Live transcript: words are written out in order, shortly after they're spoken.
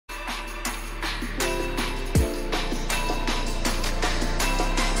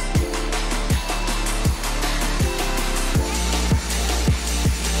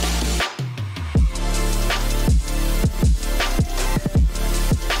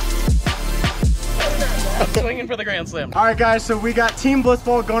swinging for the grand slam. All right, guys, so we got Team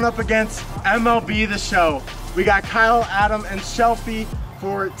Blitzball going up against MLB the Show. We got Kyle, Adam, and Shelfy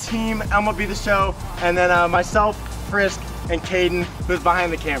for Team MLB the Show, and then myself, Frisk, and Caden, who's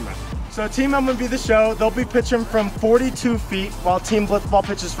behind the camera. So Team MLB the Show, they'll be pitching from 42 feet, while Team Blitzball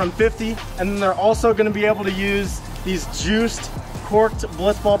pitches from 50, and then they're also going to be able to use these juiced, corked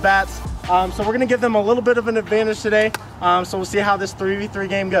Blitzball bats. So we're going to give them a little bit of an advantage today, so we'll see how this 3v3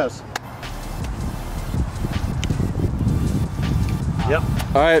 game goes. Yep.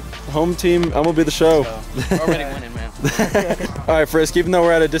 All right, home team, MLB the Show. Already winning, man. All right, Frisk, even though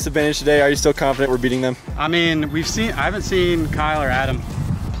we're at a disadvantage today, are you still confident we're beating them? I mean, I haven't seen Kyle or Adam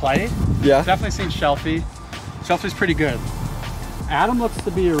play. Yeah. Definitely seen Shelfy. Shelfy's pretty good. Adam looks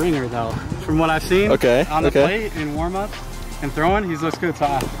to be a ringer though, from what I've seen. Okay. On the plate in warm-ups and throwing, he looks good.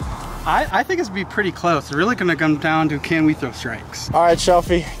 So I think it's gonna be pretty close. It's really gonna come down to can we throw strikes. All right,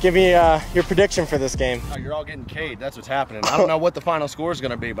 Shelfy, give me your prediction for this game. Oh, you're all getting K'd. That's what's happening. I don't know what the final score is going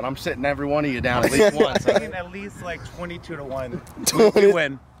to be, but I'm sitting every one of you down at least once. I think at least like 22-1. 20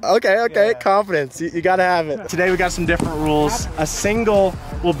 win. Okay, yeah. Confidence. You got to have it. Today we got some different rules. A single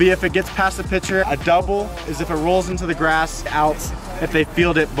will be if it gets past the pitcher. A double is if it rolls into the grass. Outs if they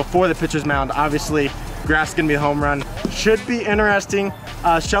field it before the pitcher's mound. Obviously, grass is going to be a home run. Should be interesting.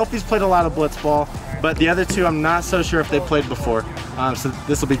 Shelfy's played a lot of Blitzball, but the other two I'm not so sure if they played before. So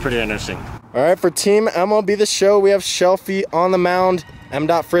this will be pretty interesting. All right, for Team MLB the Show, we have Shelfy on the mound.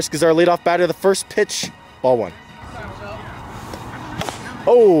 Emmdotfrisk is our leadoff batter. The first pitch, ball one.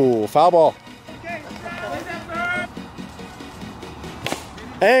 Oh, foul ball.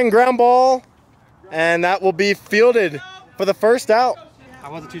 And ground ball, and that will be fielded for the first out. I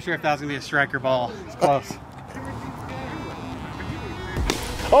wasn't too sure if that was gonna be a striker ball. It's close.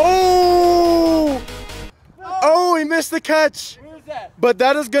 Oh! Oh, he missed the catch. But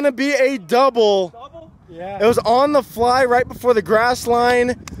that is gonna be a double. Yeah. It was on the fly right before the grass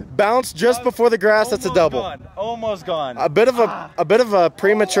line, bounced just before the grass. That's a double. Almost gone. A bit of a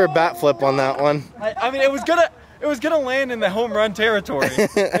premature bat flip on that one. I mean, it was gonna land in the home run territory.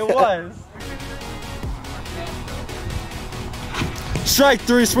 It was. Strike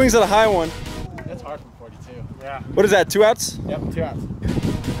three, swings at a high one. That's hard from 42. Yeah. What is that, 2 outs? Yep, 2 outs.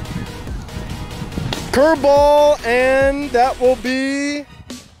 Curveball, and that will be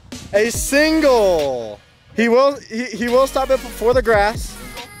a single. He will stop it before the grass.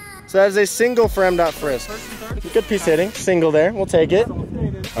 So that is a single for Emmdotfrisk. Good piece hitting. Single there. We'll take it.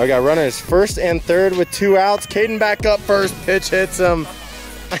 I got runners first and third with 2 outs. Caden back up first. Pitch hits him.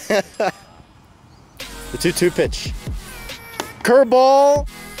 The 2-2 pitch. Curveball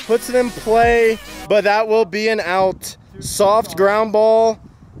puts it in play, but that will be an out. Soft ground ball.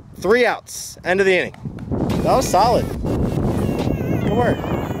 3 outs. End of the inning. That was solid. Good work.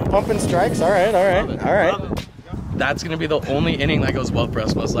 Pumping strikes. All right. That's going to be the only inning that goes well for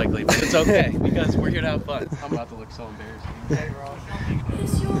us, most likely. But it's okay, because we're here to have fun. I'm about to look so embarrassing.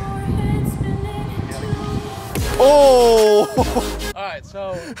 Oh! All right,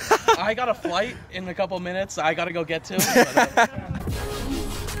 so I got a flight in a couple minutes. I got to go get to. But,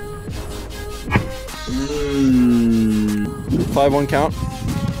 5-1 count.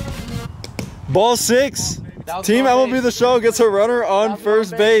 Ball 6. Team MLB the Show gets a runner on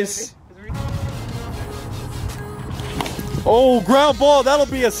first base. Oh, ground ball. That'll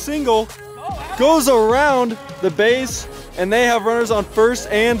be a single. Goes around the base, and they have runners on first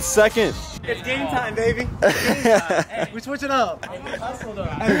and second. It's game time, baby. hey, we switch it up. Hustle though.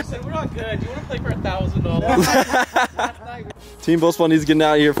 We're not good. Do you want to play for $1,000? Team Blitzball needs to get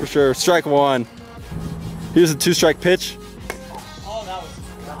out of here for sure. Strike 1. Here's a 2-strike pitch.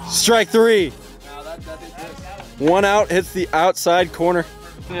 Strike 3. 1 out, hits the outside corner.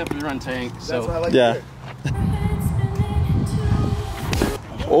 We have to run tank, so. Yeah.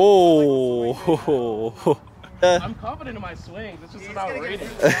 Oh. I'm confident in my swings. It's just about rating.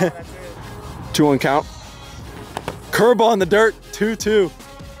 2-1 count. Curveball in the dirt. 2-2.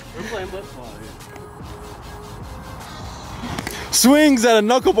 We're playing Blitzball here. Swings at a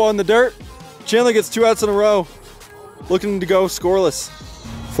knuckleball in the dirt. Chandler gets 2 outs in a row. Looking to go scoreless.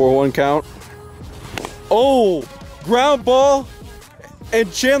 4-1 count. Oh, ground ball,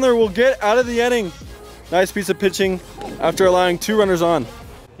 and Chandler will get out of the inning. Nice piece of pitching after allowing 2 runners on.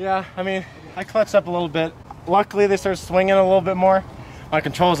 Yeah, I mean, I clutched up a little bit. Luckily, they started swinging a little bit more. My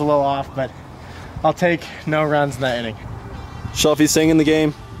control's a little off, but I'll take no runs in that inning. Shelfy staying in the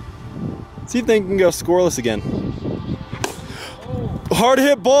game. See if they can go scoreless again. Hard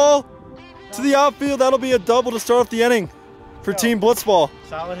hit ball to the outfield. That'll be a double to start off the inning for Team Blitzball.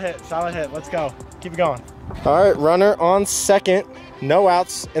 Solid hit, let's go. Keep it going. All right, runner on second, no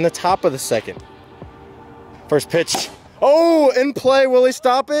outs in the top of the second. First pitch. Oh, in play. Will he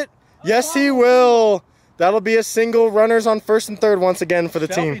stop it? Yes, he will. That'll be a single. Runners on first and third once again for the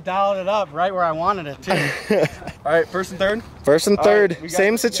Shelfy team. dialed it up right where I wanted it too. All right, first and third. First and All third. right,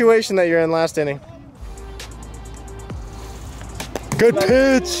 Same situation that you're in last inning. Good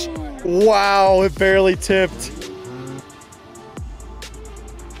pitch. Wow, it barely tipped.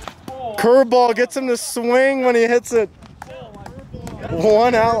 Curveball gets him to swing when he hits it.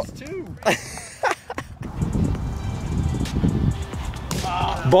 1 out.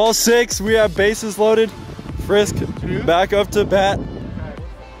 Ball 6, we have bases loaded. Frisk back up to bat.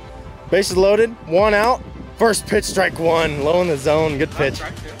 Bases loaded, 1 out. First pitch, strike 1. Low in the zone, good pitch.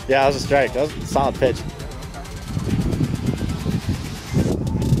 Yeah, that was a strike. That was a solid pitch.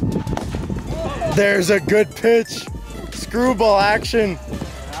 There's a good pitch. Screwball action.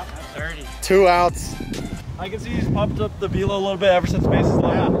 2 outs. I can see he's pumped up the velo a little bit ever since bases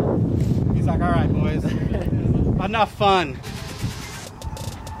loaded. He's like, all right, boys, enough fun.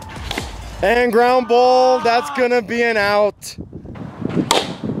 And ground ball, that's gonna be an out. And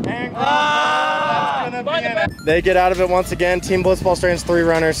ground ball, that's gonna be an out. They get out of it once again. Team Blitzball straightens 3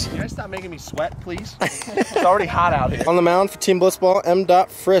 runners. Can you guys stop making me sweat, please? It's already hot out here. On the mound for Team Blitzball,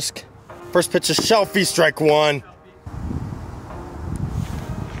 Emmdotfrisk. First pitch is Shelfy, strike 1.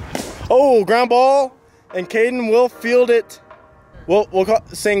 Oh, ground ball, and Caden will field it. We'll call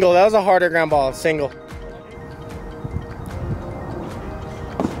it single. That was a harder ground ball, single.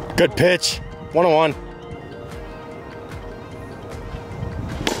 Good pitch, 1-1.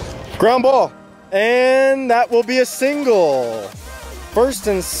 Ground ball, and that will be a single. First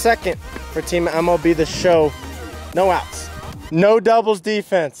and second for Team MLB the Show. No outs, no doubles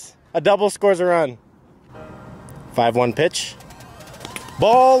defense. A double scores a run. 5-1 pitch.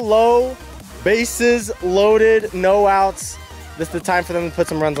 Ball low, bases loaded, no outs. This is the time for them to put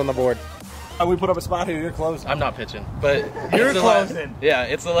some runs on the board. We put up a spot here, you're closing. I'm not pitching, but You're it's closing. Yeah,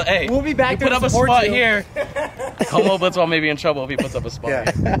 it's a hey. We'll be back you there put to up a support spot you. here. Homo Blitzball may be in trouble if he puts up a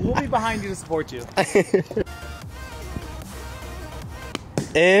spot here. We'll be behind you to support you.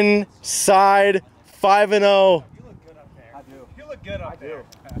 Inside 5-0. You look good up there.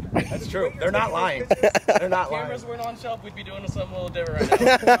 That's true. They're not lying. They're not lying. Cameras weren't on shelf, we'd be doing something a little different right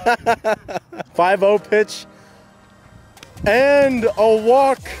now. 5-0 pitch. And a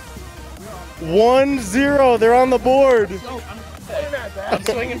walk. 1-0. They're on the board. I'm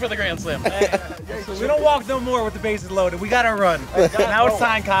swinging for the grand slam. We don't walk no more with the bases loaded. We gotta run. Now it's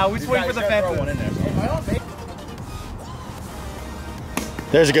time, Kyle. We swing for the fences.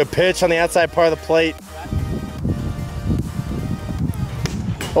 There's a good pitch on the outside part of the plate.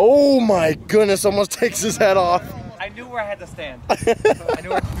 Oh my goodness, almost takes his head off. I knew where I had to stand. I knew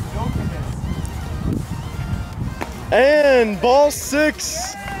where And ball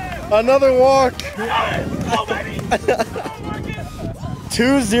 6. Another walk.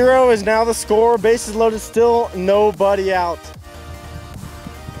 2-0 is now the score. Bases loaded still, nobody out.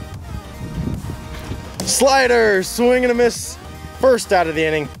 Slider, swing and a miss. First out of the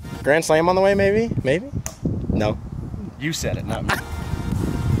inning. Grand slam on the way, maybe? Maybe? No. You said it, not me.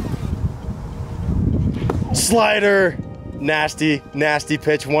 Slider. Nasty, nasty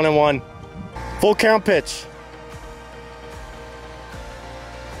pitch. 1-1. Full count pitch.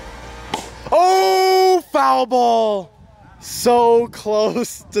 Oh, foul ball. So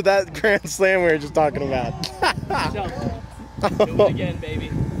close to that grand slam we were just talking about. Do it again,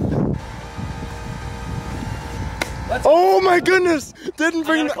 baby. Oh my goodness! Didn't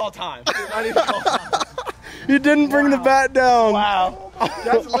bring the Call time. I need to call time. You didn't bring the bat down. Wow.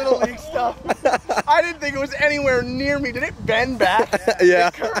 That's little league stuff. I didn't think it was anywhere near me. Did it bend back? Yeah.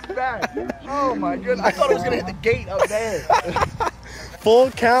 It curved back. Oh my goodness. I thought it was going to hit the gate up there.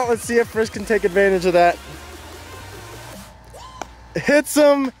 Full count. Let's see if Frisk can take advantage of that. Hits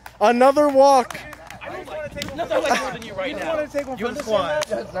him. Another walk. Nothing like more than you right now. take one for the squad.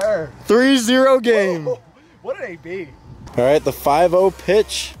 Yes, sir. 3-0 game. What did it be? All right, the 5-0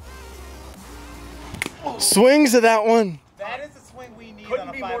 pitch. Swings at that one. That is the swing we need Couldn't on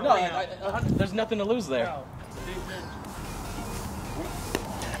a be 5 No, there's nothing to lose there.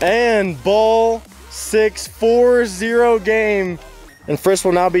 And ball 6, 4-0 game. And Frisk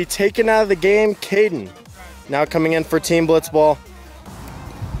will now be taken out of the game. Caden now coming in for Team Blitzball. All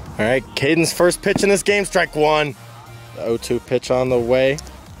right, Caden's first pitch in this game, strike 1. The 0-2 pitch on the way.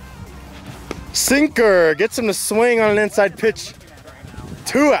 Sinker gets him to swing on an inside pitch.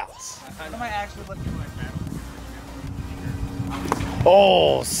 2 outs.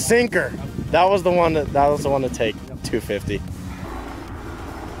 Oh, sinker. That was the one to take. 250.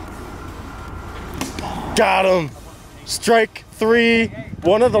 Got him. Strike 3.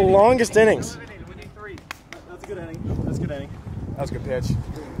 One of the longest innings. good inning. That's a good inning. That was a good pitch.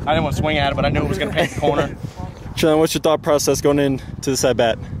 I didn't want to swing at it, but I knew it was going to paint the corner. Chandler, what's your thought process going into this at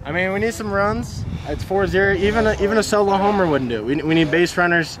bat? I mean, we need some runs. It's 4-0. Even a solo homer wouldn't do it. We need base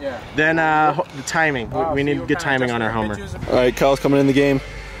runners. Then the timing. We need good timing on our homer. All right, Kyle's coming in the game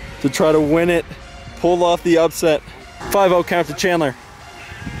to try to win it, pull off the upset. 5-0 count to Chandler.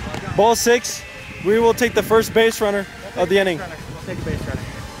 Ball 6. We will take the first base runner of the inning. We'll take a base runner.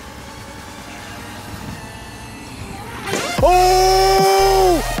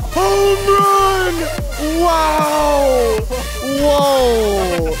 Oh! Home run! Wow!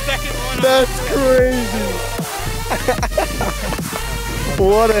 Whoa! That's crazy.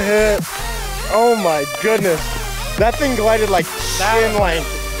 What a hit. Oh my goodness. That thing glided like shin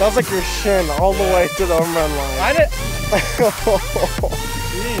length. That was like your shin all the way to the home run line.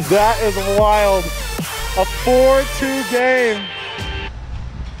 That is wild. A 4-2 game.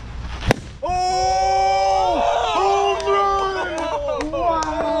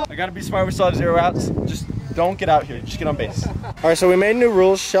 I gotta be smart. We still have 0 outs. Just don't get out here. Just get on base. All right, so we made new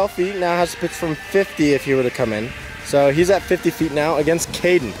rules. Shelfy now has to pitch from 50 if he were to come in. So he's at 50 feet now against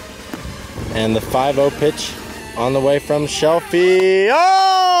Caden. And the 5-0 pitch on the way from Shelfy.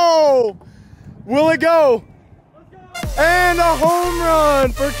 Oh! Will it go? And a home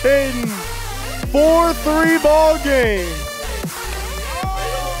run for Caden. 4-3 ball game.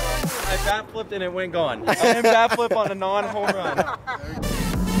 I bat flipped and it went gone. I didn't bat flip on a non-home run.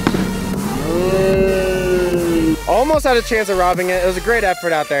 Almost had a chance of robbing it. It was a great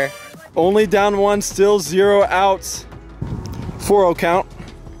effort out there. Only down 1, still 0 outs. 4-0 count.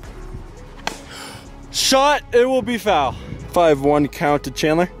 Shot, it will be foul. 5-1 count to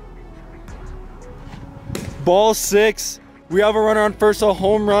Chandler. Ball 6. We have a runner on first, a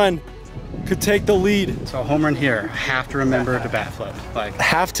home run. Could take the lead. So a home run here, have to remember to bat flip. Like,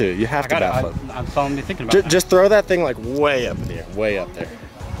 Have to. You have to bat flip. I'm telling you, thinking about Just throw that thing like way up there. Way up there.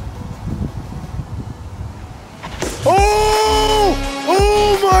 Oh!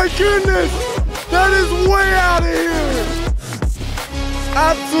 Oh my goodness! That is way out of here!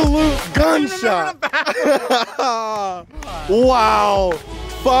 Absolute gunshot! Wow!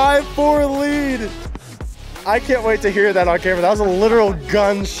 5-4 lead! I can't wait to hear that on camera. That was a literal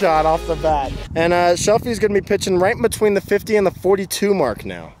gunshot off the bat. And Shelfy's gonna be pitching right between the 50 and the 42 mark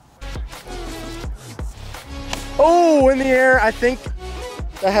now. Oh, in the air, I think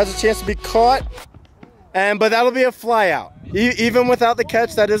that has a chance to be caught. But that'll be a fly out. Even without the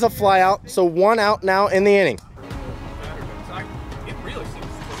catch, that is a fly out. So 1 out now in the inning.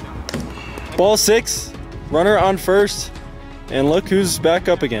 Ball 6, runner on first, and look who's back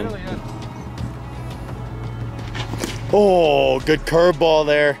up again. Oh, good curveball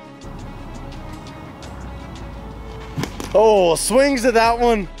there. Oh, swings to that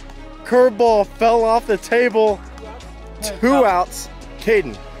one. Curveball fell off the table. 2 outs.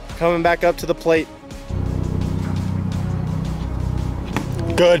 Caden coming back up to the plate.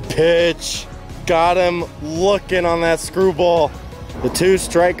 Good pitch. Got him looking on that screwball. The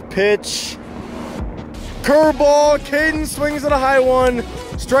 2-strike pitch. Curveball. Caden swings at a high one.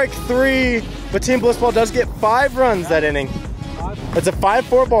 Strike 3. But Team Blitzball does get 5 runs that inning. It's a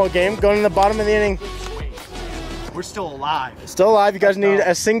 5-4 ball game going in the bottom of the inning. We're still alive. Still alive. You guys need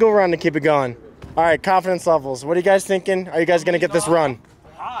a single run to keep it going. All right, confidence levels. What are you guys thinking? Are you guys going to get this run?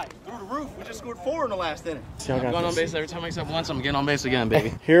 High, through the roof. We just scored 4 in the last inning. I'm going on base every time except once. I'm getting on base again,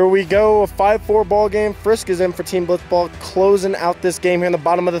 baby. Here we go. A 5-4 ball game. Frisk is in for Team Blitzball, closing out this game here in the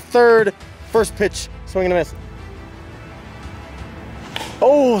bottom of the 3rd. First pitch, swing and a miss.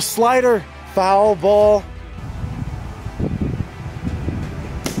 Oh, slider. Foul ball.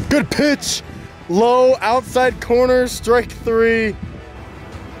 Good pitch. Low outside corner, strike 3.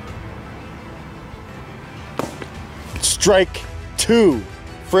 Strike 2.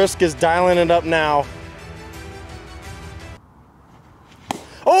 Frisk is dialing it up now.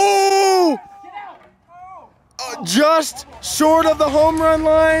 Oh! Just short of the home run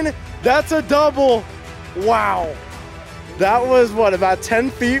line. That's a double. Wow. That was what, about 10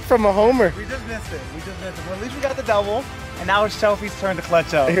 feet from a homer. We just missed it. Well, at least we got the double, and now it's Shelfy's turn to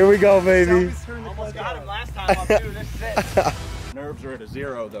clutch up. Here we go, baby. Shelfy's turn to Almost clutch got up. him last time up too. This is it. Nerves are at a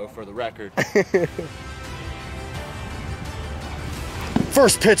 0 though, for the record.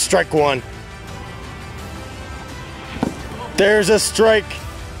 First pitch, strike 1. There's a strike.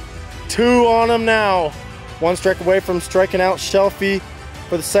 2 on him now. 1 strike away from striking out Shelfy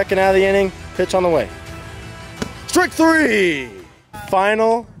for the 2nd out of the inning. Pitch on the way. Strike 3.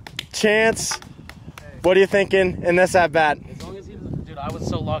 Final chance. What are you thinking in this at bat? As long as dude, I was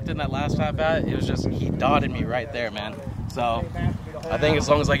so locked in that last at bat. It was just he dotted me right there, man. So I think as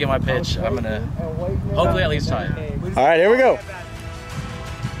long as I get my pitch, I'm gonna hopefully at least tie it. All right, here we go.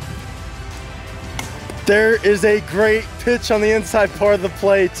 There is a great pitch on the inside part of the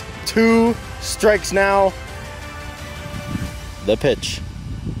plate. 2 strikes now. The pitch.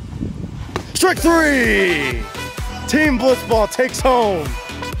 Strike 3! Team Blitzball takes home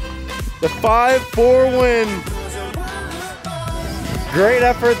the 5-4 win. Great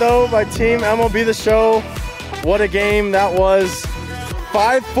effort though by Team MLB the Show. What a game that was.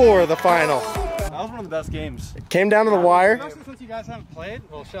 5-4 the final. That was one of the best games. It came down to the wire. Especially since you guys haven't played.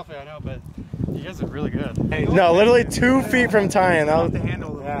 Well, Shelfy, I know, but you guys are really good. No, literally 2 feet from tying. That was,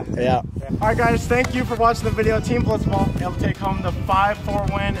 Yeah. yeah. All right, guys, thank you for watching the video. Team Blitzball able to take home the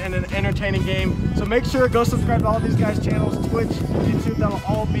 5-4 win in an entertaining game. So make sure to go subscribe to all these guys' channels, Twitch, YouTube. That'll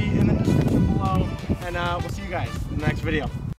all be in the description below. And we'll see you guys in the next video.